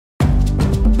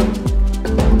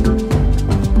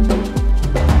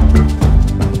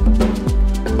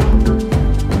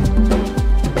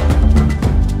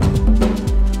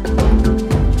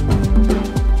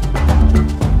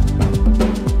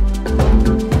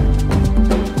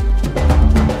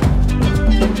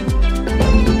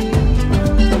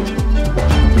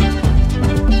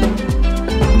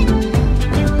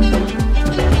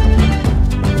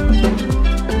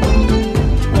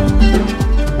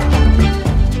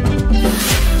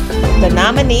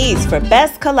Nominees for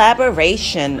Best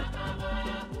Collaboration: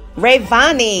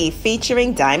 Rayvani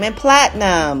featuring Diamond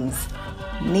Platinums,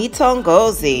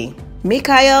 Nitongozi.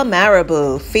 Mikael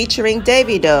Marabu featuring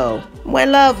Davido,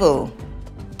 Mwelavu.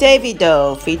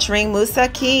 Davido featuring Musa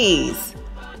Keys,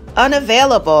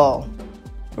 Unavailable.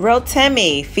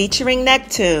 Rotemi featuring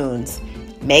Necktunes,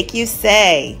 Make You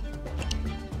Say.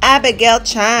 Abigail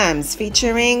Chimes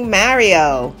featuring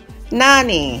Mario,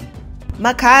 Nani.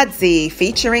 Makhadzi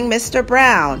featuring Mr.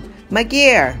 Brown,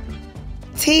 MaGear.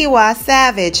 Tiwa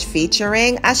Savage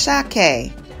featuring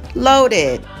Ashake,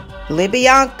 Loaded.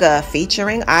 Libyanka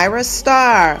featuring Ira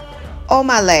Star,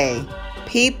 Omale,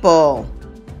 People.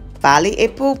 Bali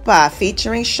Ipupa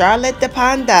featuring Charlotte de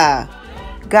Panda,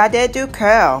 Gade du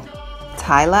Curl.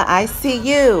 Tyler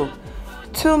ICU,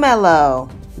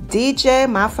 Tumelo, DJ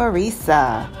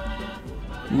Mafarisa.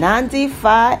 Nandi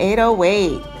Fa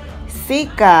 808,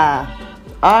 Sika,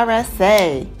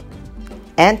 RSA.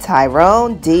 And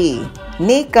Tyrone D,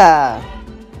 Nika.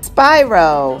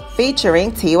 Spyro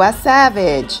featuring Tiwa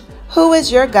Savage, Who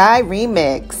Is Your Guy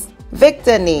remix.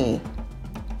 Victony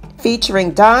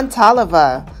featuring Don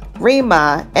Toliver,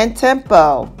 Rima, and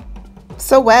Tempo.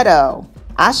 Soweto.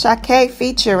 Ashake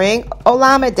featuring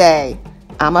Olamide,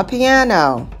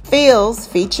 Amapiano. Feels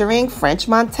featuring French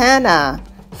Montana,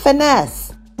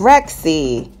 Finesse.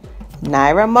 Rexy,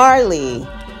 Naira Marley.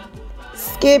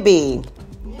 Skibby.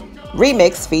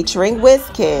 Remix featuring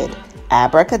Wizkid,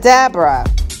 Abracadabra.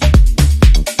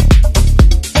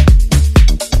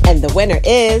 And the winner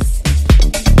is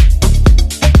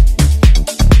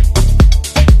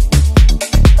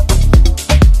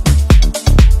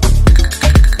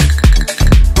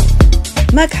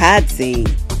Makhadzi,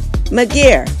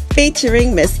 MaGear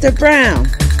featuring Mr. Brown.